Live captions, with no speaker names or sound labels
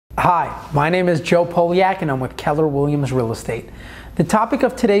Hi, my name is Joe Polyak and I'm with Keller Williams Real Estate. The topic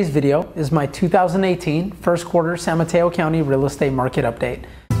of today's video is my 2018 first quarter San Mateo County real estate market update.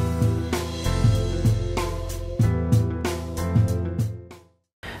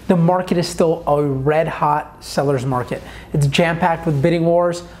 The market is still a red-hot seller's market. It's jam-packed with bidding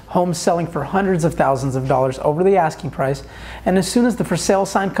wars, homes selling for hundreds of thousands of dollars over the asking price, and as soon as the for sale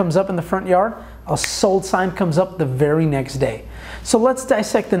sign comes up in the front yard, a sold sign comes up the very next day. So let's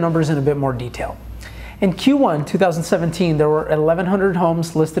dissect the numbers in a bit more detail. In Q1 2017, there were 1,100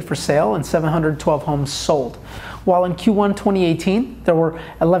 homes listed for sale and 712 homes sold, while in Q1 2018, there were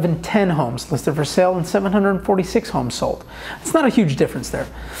 1,110 homes listed for sale and 746 homes sold. It's not a huge difference there.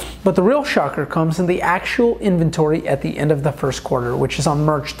 But the real shocker comes in the actual inventory at the end of the first quarter, which is on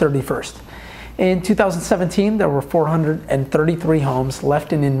March 31st. In 2017, there were 433 homes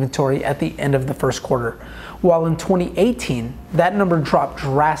left in inventory at the end of the first quarter, while in 2018, that number dropped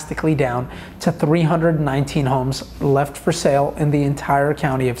drastically down to 319 homes left for sale in the entire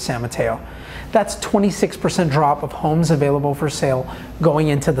county of San Mateo. That's a 26% drop of homes available for sale going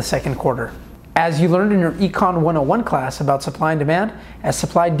into the second quarter. As you learned in your Econ 101 class about supply and demand, as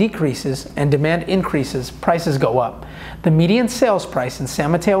supply decreases and demand increases, prices go up. The median sales price in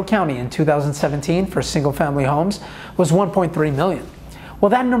San Mateo County in 2017 for single-family homes was $1.3 million. Well,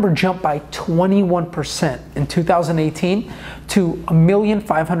 that number jumped by 21% in 2018 to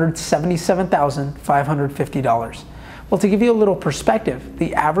 $1,577,550. Well, to give you a little perspective,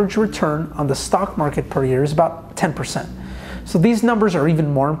 the average return on the stock market per year is about 10%. So these numbers are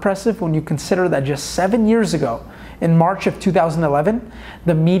even more impressive when you consider that just 7 years ago, in March of 2011,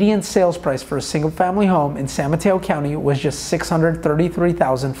 the median sales price for a single-family home in San Mateo County was just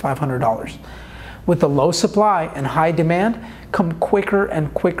 $633,500. With the low supply and high demand come quicker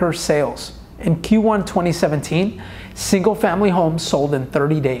and quicker sales. In Q1 2017, single-family homes sold in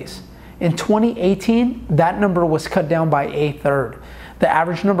 30 days. In 2018, that number was cut down by a third. The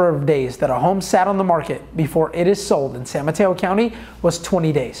average number of days that a home sat on the market before it is sold in San Mateo County was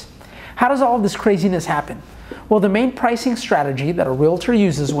 20 days. How does all of this craziness happen? Well, the main pricing strategy that a realtor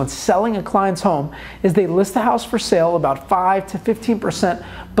uses when selling a client's home is they list the house for sale about 5 to 15%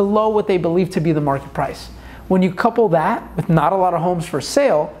 below what they believe to be the market price. When you couple that with not a lot of homes for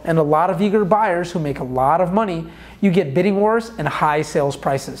sale and a lot of eager buyers who make a lot of money, you get bidding wars and high sales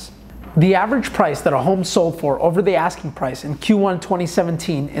prices. The average price that a home sold for over the asking price in Q1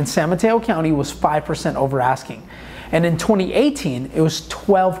 2017 in San Mateo County was 5% over asking. And in 2018, it was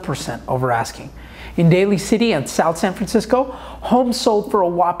 12% over asking. In Daly City and South San Francisco, homes sold for a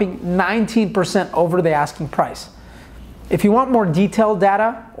whopping 19% over the asking price. If you want more detailed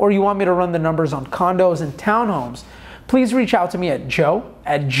data or you want me to run the numbers on condos and townhomes, please reach out to me at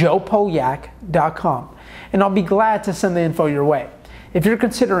joe@joepolyak.com and I'll be glad to send the info your way. If you're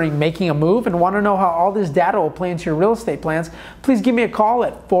considering making a move and want to know how all this data will play into your real estate plans, please give me a call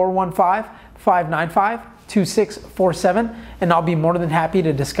at 415-595-2647 and I'll be more than happy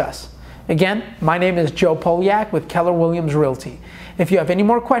to discuss. Again, my name is Joe Polyak with Keller Williams Realty. If you have any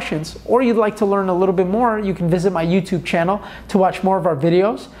more questions or you'd like to learn a little bit more, you can visit my YouTube channel to watch more of our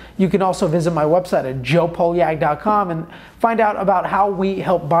videos. You can also visit my website at joepolyak.com and find out about how we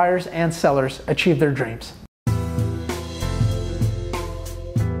help buyers and sellers achieve their dreams.